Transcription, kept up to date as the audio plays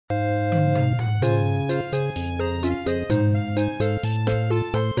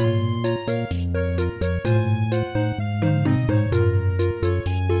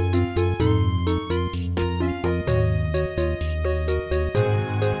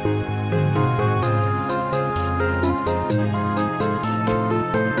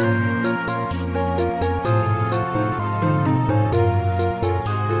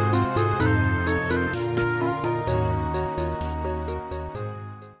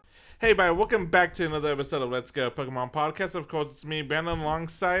Hey, bye. Welcome back to another episode of Let's Go Pokemon Podcast. Of course, it's me, Brandon,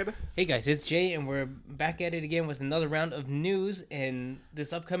 alongside. Hey guys, it's Jay, and we're back at it again with another round of news. And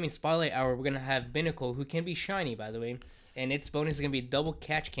this upcoming Spotlight Hour, we're gonna have Binnacle, who can be shiny, by the way, and its bonus is gonna be double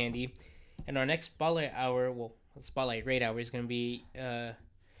catch candy. And our next Spotlight Hour, Spotlight Raid Hour, is gonna be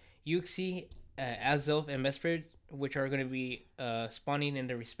Uxie, Azelf, and Mesprit, which are gonna be spawning in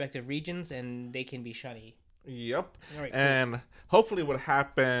their respective regions, and they can be shiny. Yep. All right, and hopefully what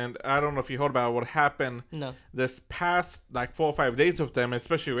happened, I don't know if you heard about what happened No. this past 4 or 5 days with them,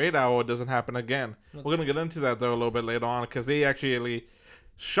 especially Raid Hour, doesn't happen again. Okay. We're going to get into that though a little bit later on because they actually,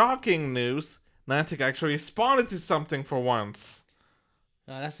 shocking news, Niantic actually responded to something for once.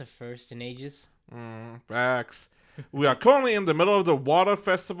 That's a first in ages. Facts. We are currently in the middle of the Water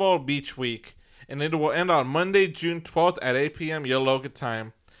Festival Beach Week, and it will end on Monday, June 12th at 8 p.m. your local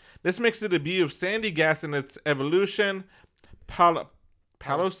time. This makes the debut of Sandy Gas in its evolution, Palosand?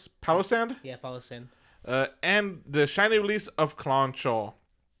 Yeah, Palosand. And the shiny release of Clanshaw.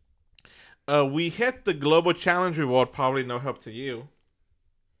 We hit the Global Challenge reward, probably no help to you.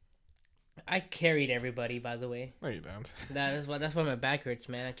 I carried everybody, by the way. No, you don't. That's why my back hurts,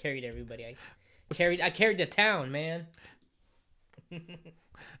 man. I carried everybody. I carried the town, man.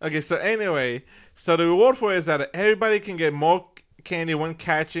 Okay, so anyway, so the reward for it is that everybody can get more candy when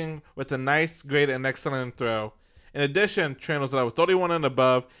catching with a nice, great, and excellent throw. In addition, trainers that are 31 and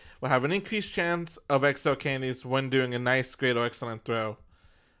above will have an increased chance of XL candies when doing a nice, great, or excellent throw.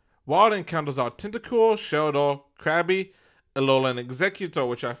 Wild encounters are Tentacool, Sheldor, Krabby, Alolan Executor,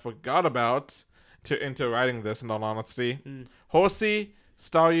 which I forgot about into writing this in all honesty. Horsey,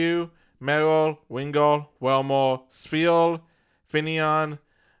 Staryu, Meryl, Wingull, Whelmore, Spheal, Finneon.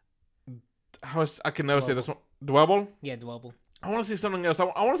 I can never say this one. Dwebble? Yeah, Dwebble. I want to see something else. I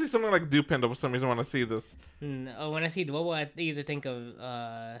want to see something like Dupin for some reason when I see this. When I see Dwebble, I either think of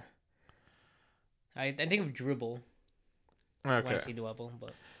I think of Dribble when I see Dwebble,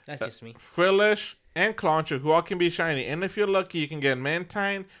 but that's just me. Frillish and Clauncher, who all can be shiny. And if you're lucky, you can get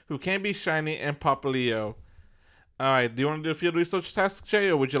Mantine, who can be shiny, and Papaleo. Alright, do you want to do a field research task, Jay,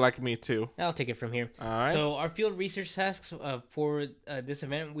 or would you like me to? I'll take it from here. Alright. So our field research tasks for this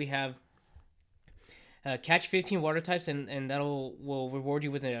event, we have catch 15 water types, and will reward you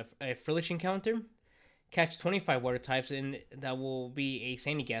with a Frillish encounter. Catch 25 water types, and that will be a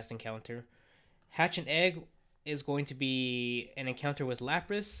Sandy Gas encounter. Hatch an egg is going to be an encounter with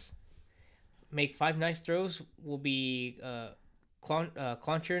Lapras. Make 5 nice throws will be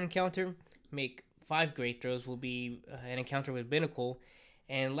Clauncher encounter. Make 5 great throws will be an encounter with Binnacle.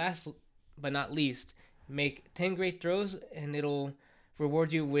 And last but not least, make 10 great throws, and it'll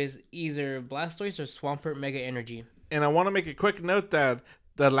reward you with either Blastoise or Swampert Mega Energy. And I want to make a quick note that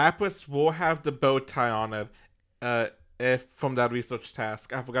the Lapras will have the bow tie on it if from that research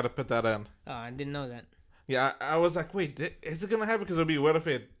task. I forgot to put that in. Oh, I didn't know that. Yeah, I was like, wait, is it going to happen? Because it would be weird if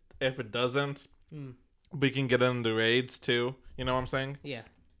it doesn't. We can get in the raids too. You know what I'm saying? Yeah.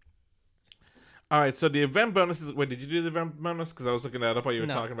 Alright, so the event bonus is... Wait, did you do the event bonus? Because I was looking that up while you were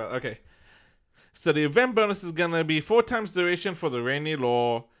talking about... Okay. So the event bonus is going to be 4 times duration for the Rainy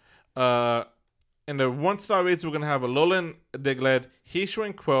Lore. In the 1-star raids, we're going to have a Alolan Diglett,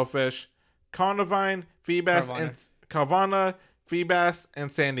 Heatwing Quillfish, Carnivine, Carvana, Feebas,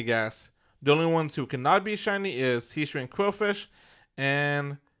 and Sandy Gas. The only ones who cannot be shiny is Heatwing Quillfish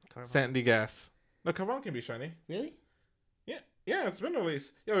and Sandy Gas. No, Carvana can be shiny. Really? Yeah, it's been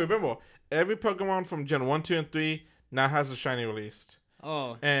released. Yeah, remember, every Pokemon from Gen 1, 2, and 3 now has a shiny released.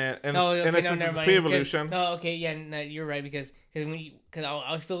 Oh. And it's pre-evolution. No, okay, yeah, no, you're right because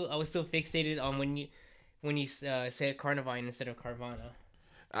I was still fixated on when you said Carnivine instead of Carvana.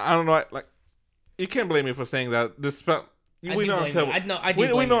 I don't know, like you can't blame me for saying that. This spell. We know I'm terrible. I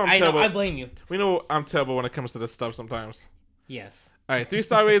blame you. We know I'm terrible when it comes to this stuff sometimes. Yes. All right,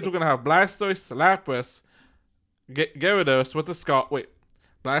 3-star raids. We're gonna have Blastoise, Lapras, Gyarados with the scarf. Wait,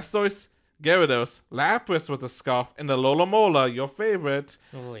 Blastoise, Gyarados, Lapras with the scarf, and the Lolamola, your favorite,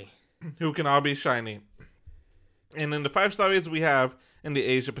 who can all be shiny. And in the 5-star raids, we have in the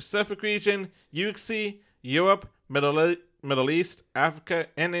Asia Pacific region, Uxie, Europe, Middle East, Africa,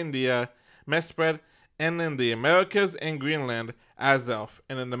 and India, Mesprit, and in the Americas and Greenland, Azelf,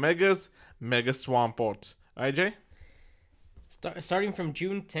 and in the Megas, Mega Swampert. Alright, Jay? Starting from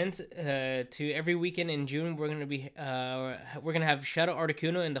June 10th to every weekend in June, we're gonna have Shadow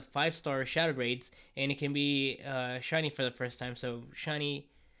Articuno in the 5-star Shadow raids, and it can be shiny for the first time. So shiny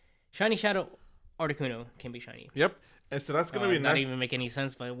Shadow Articuno can be shiny. Yep. And so that's gonna be not even make any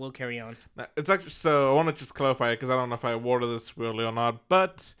sense, but we'll carry on. It's actually, so I want to just clarify it because I don't know if I worded this really or not.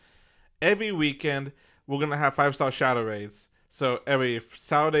 But every weekend we're gonna have 5-star Shadow raids. So every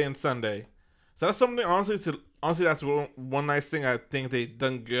Saturday and Sunday. So that's something honestly that's one nice thing I think they've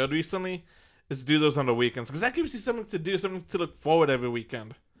done good recently is do those on the weekends because that gives you something to do, something to look forward every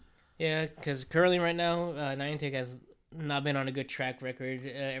weekend. Yeah, because currently right now, Niantic has not been on a good track record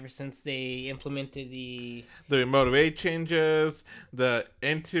ever since they implemented the remote rate changes, the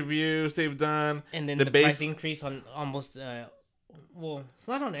interviews they've done, and then the the base. price increase on almost. Well, it's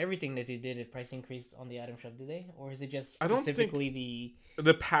not on everything that they did a price increase on the item shop, did they? Or is it just I don't specifically think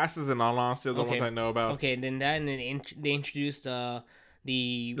the passes in all honesty are the Okay. ones I know about. Okay, then that and then they introduced the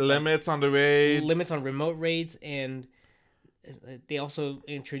Limits on the raids. limits on remote raids, and they also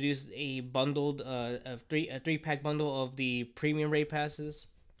introduced a bundled a three pack bundle of the premium raid passes.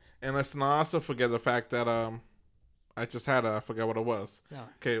 And let's not also forget the fact that I just had I forgot what it was. No.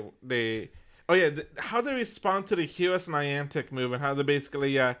 Okay, how they respond to the Heroes Niantic move and how they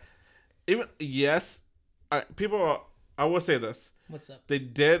basically even yes, I will say this. What's up?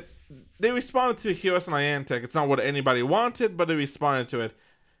 They responded to Heroes Niantic. It's not what anybody wanted, but they responded to it.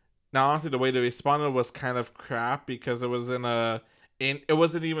 Now, honestly, the way they responded was kind of crap because it was it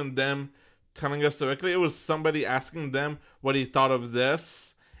wasn't even them telling us directly. It was somebody asking them what he thought of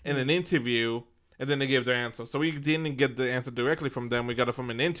this in an interview, and then they gave their answer. So we didn't get the answer directly from them. We got it from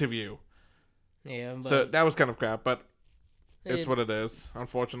an interview. Yeah, but So that was kind of crap, but it's what it is,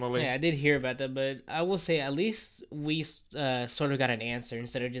 unfortunately. Yeah, I did hear about that, but I will say at least we sort of got an answer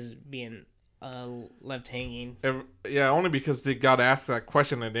instead of just being left hanging. Only because they got asked that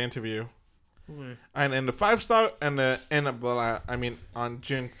question in the interview. And in the 5-star and on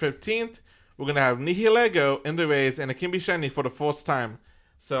June 15th, we're gonna have Nihilego in the raids, and it can be shiny for the first time.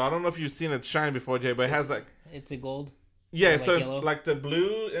 So I don't know if you've seen it shine before, Jay, but it has it's a gold. Yeah, so it's like the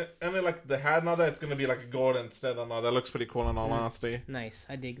blue, and then like the hat and all that, it's going to be like a gold instead and all that. Looks pretty cool in all honesty. Nice,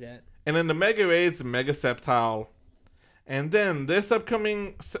 I dig that. And then the Mega Raids, Mega Sceptile. And then this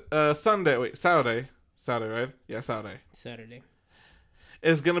upcoming Saturday, right? Yeah, Saturday.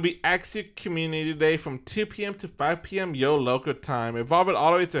 It's going to be Axew Community Day from 2 p.m. to 5 p.m. Yo local time. Evolve it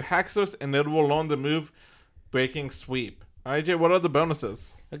all the way to Haxos, and it will learn the move Breaking Sweep. All right, Jay, what are the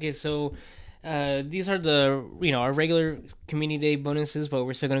bonuses? Okay, so these are the our regular community day bonuses, but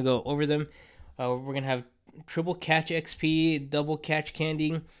we're still gonna go over them. We're gonna have triple catch XP, double catch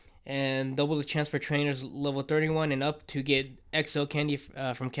candy, and double the chance for trainers level 31 and up to get XL candy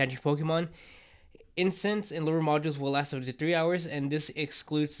from catching Pokemon. Incense and lure modules will last up to 3 hours, and this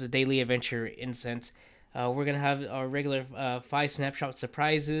excludes the daily adventure incense. We're gonna have our regular 5 snapshot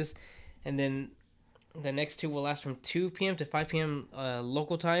surprises, and then the next 2 will last from 2 p.m. to 5 p.m.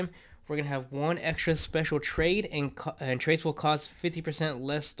 Local time. We're going to have 1 extra special trade, and trades will cost 50%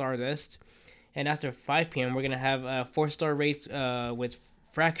 less Stardust. And after 5 p.m., we're going to have 4-star raids with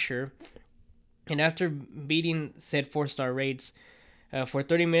Fracture. And after beating said 4-star raids, for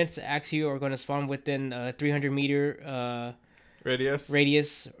 30 minutes, Axew are going to spawn within 300-meter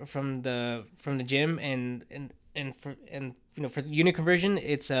radius from the gym. And for unit conversion,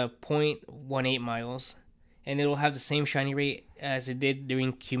 it's 0.18 miles. And it'll have the same shiny rate as it did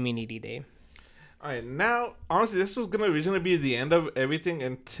during Community Day. Alright, now, honestly, this was going to originally be the end of everything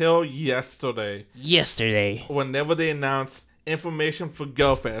until yesterday. Whenever they announced information for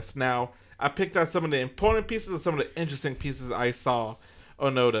GoFest. Now, I picked out some of the important pieces and some of the interesting pieces I saw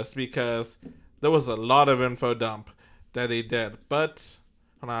or noticed because there was a lot of info dump that they did. But,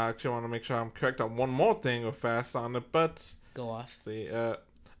 and I actually want to make sure I'm correct on one more thing or fast on it, but... Go off. See,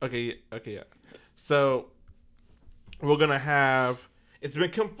 okay, yeah. So... we're going to have... it's been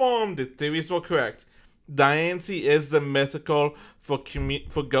confirmed. The theories were correct. Diancie is the mythical for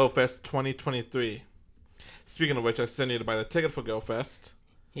GoFest 2023. Speaking of which, I still need to buy the ticket for GoFest.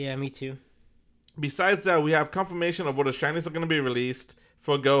 Yeah, me too. Besides that, we have confirmation of what the shinies are going to be released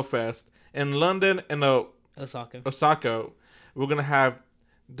for GoFest. In London and Osaka, we're going to have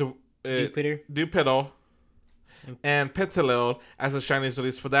Dewpider and Petilil as the shinies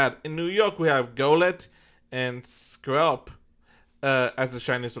released for that. In New York, we have Golett and Skrelp as the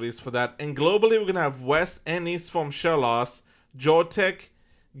shinies release for that. And globally, we're going to have West and East from Sherloss, Jortek,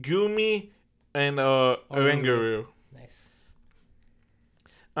 Gumi, and Oranguru. Nice.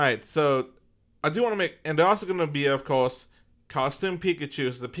 Alright, so I do want to make... and they're also going to be, of course, costume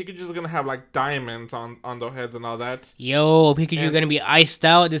Pikachus. The Pikachus are going to have, like, diamonds on their heads and all that. Yo, Pikachu are going to be iced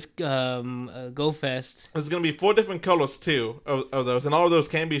out this GoFest. There's going to be 4 different colors, too, of those. And all of those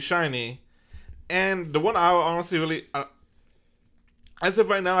can be shiny. And the one I honestly really... as of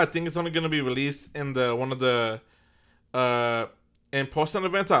right now, I think it's only going to be released in one of the in-person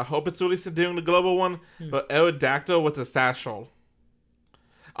events. I hope it's released during the global one. But Aerodactyl with a satchel.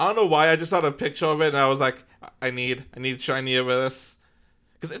 I don't know why. I just saw a picture of it, and I was like, I need shiny of this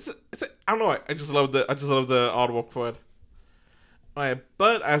because I don't know. I just love the artwork for it. All right,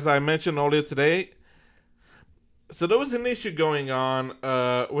 but as I mentioned earlier today, so there was an issue going on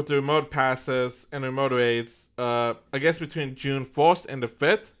with the remote passes and remote raids. I guess between June 4th and the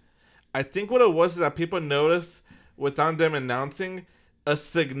 5th. I think what it was is that people noticed without them announcing a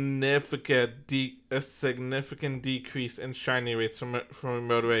significant decrease in shiny rates from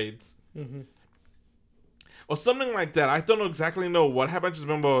remote raids. Mm-hmm. Or something like that. I don't exactly know what happened. I just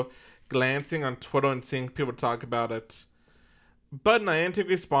remember glancing on Twitter and seeing people talk about it. But Niantic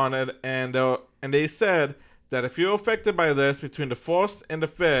responded, and they said that if you're affected by this between the 4th and the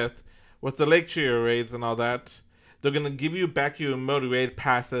 5th, with the Lake Trio raids and all that, they're going to give you back your remote raid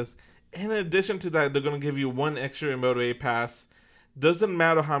passes. In addition to that, they're going to give you one extra remote raid pass. Doesn't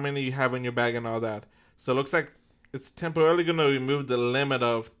matter how many you have in your bag and all that. So it looks like it's temporarily going to remove the limit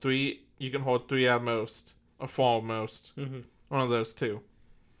of 3. You can hold 3 at most. Or 4 at most. Mm-hmm. One of those two.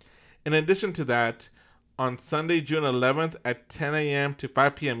 In addition to that, on Sunday, June 11th at 10 a.m. to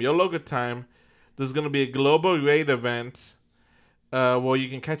 5 p.m. your local time, there's going to be a global raid event where you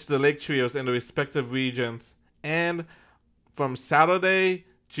can catch the Lake Trios in the respective regions. And from Saturday,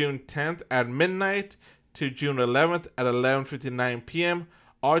 June 10th at midnight to June 11th at 11:59 p.m.,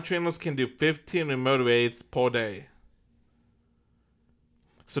 all trainers can do 15 remote raids per day.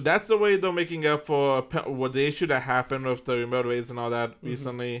 So that's the way they're making up for what the issue that happened with the remote raids and all that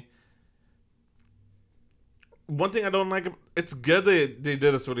recently. One thing I don't like, it's good they did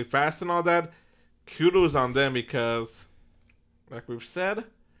this really fast and all that. Kudos on them because, like we've said,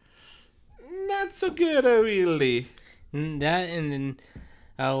 not so good really. That and then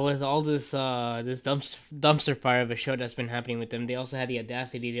with all this this dumpster fire of a show that's been happening with them, they also had the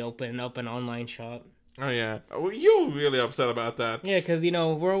audacity to open up an online shop. Oh yeah, well, you're really upset about that. Yeah, because they're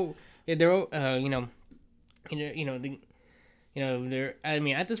they're. I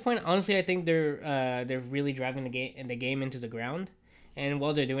mean, at this point, honestly, I think they're really driving the game into the ground. And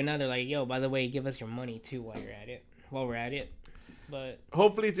while they're doing that, they're like, "Yo, by the way, give us your money too while we're at it." But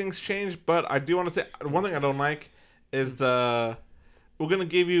hopefully things change. But I do want to say one thing I don't like is we're gonna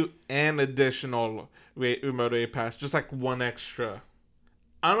give you an additional remote raid pass, just like one extra.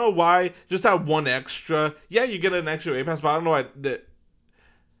 I don't know why. Just that one extra. Yeah, you get an extra raid pass, but I don't know why.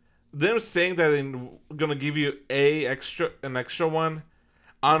 Them saying that they're gonna give you an extra one.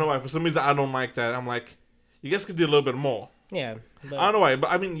 I don't know why. For some reason, I don't like that. I'm like, you guys could do a little bit more. yeah, but I don't know why.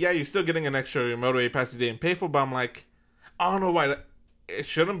 But I mean, yeah, you're still getting an extra remote raid pass you didn't pay for. But I'm like, I don't know why. It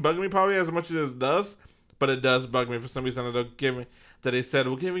shouldn't bug me probably as much as it does, but it does bug me for some reason. That they said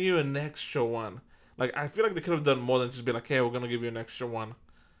we're giving you an extra one. Like I feel like they could have done more than just be like, hey, we're gonna give you an extra one.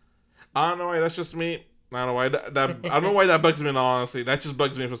 I don't know why. That's just me. I don't know why that I don't know why that bugs me. Honestly, that just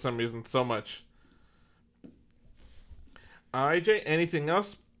bugs me for some reason so much. Alright, Jay. Anything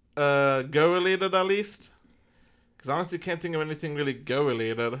else? Go related at least. Because I honestly can't think of anything really go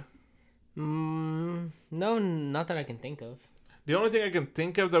related. no, not that I can think of. The only thing I can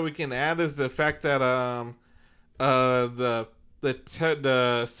think of that we can add is the fact that the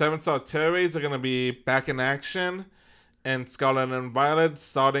 7-star terror raids are gonna be back in action, and Scarlet and Violet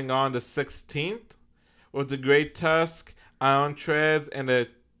starting on the 16th with the Great Tusk, Iron Treads, and the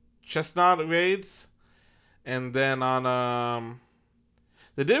Chestnut raids, and then on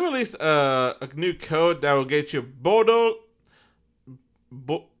they did release a new code that will get you Bordeaux.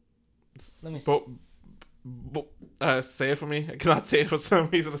 Let me see. Say it for me. I cannot say it for some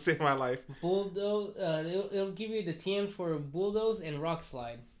reason to save my life. Bulldoze. It'll give you the TMs for Bulldoze and Rock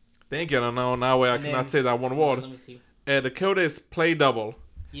Slide. Thank you. I don't know now where I cannot say that one word. Let me see. The code is Play Double.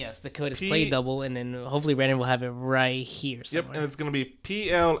 Yes, the code is Play Double, and then hopefully Brandon will have it right here somewhere. Yep, and it's gonna be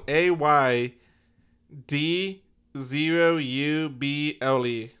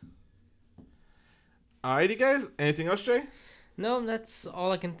PLAYD0UBLE. Alrighty, guys. Anything else, Jay? No, that's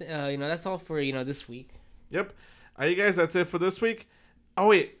all I can. That's all for this week. Yep. Alright, guys. That's it for this week. Oh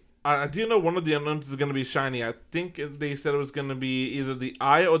wait, I do know one of the unknowns is gonna be shiny. I think they said it was gonna be either the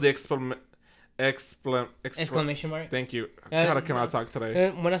eye or the exclamation mark. Thank you. God, I cannot talk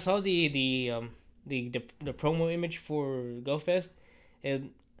today. When I saw the promo image for GoFest, I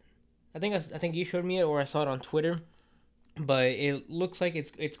think you showed me it, or I saw it on Twitter. But it looks like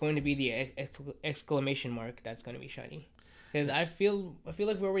it's going to be the exclamation mark that's going to be shiny. Because I feel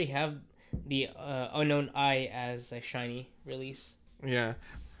like we already have the unknown eye as a shiny release. Yeah,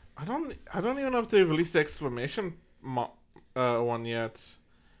 I don't even know if they released the exclamation one yet.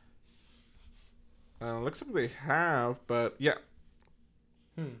 Looks like they have, but yeah.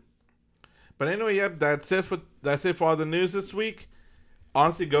 But anyway, yep, that's it for all the news this week.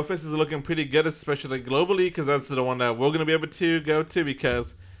 honestly, GoFest is looking pretty good, especially globally, because that's the one that we're going to be able to go to,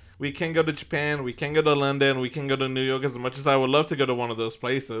 because we can go to Japan, we can go to London, we can go to New York, as much as I would love to go to one of those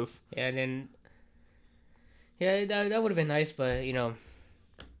places. Yeah, and then that would have been nice, but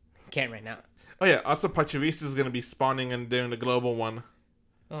can't right now. Oh yeah, also Pachyrista is going to be spawning in during the global one.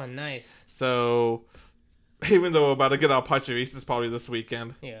 Oh, nice. So, even though we're about to get our Pacharistas probably this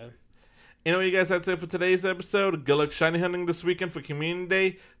weekend. Yeah. Anyway, you guys, that's it for today's episode. Good luck shiny hunting this weekend for Community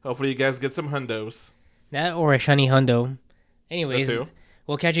Day. Hopefully you guys get some hundos. That or a shiny hundo. Anyways, That too.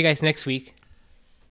 we'll catch you guys next week.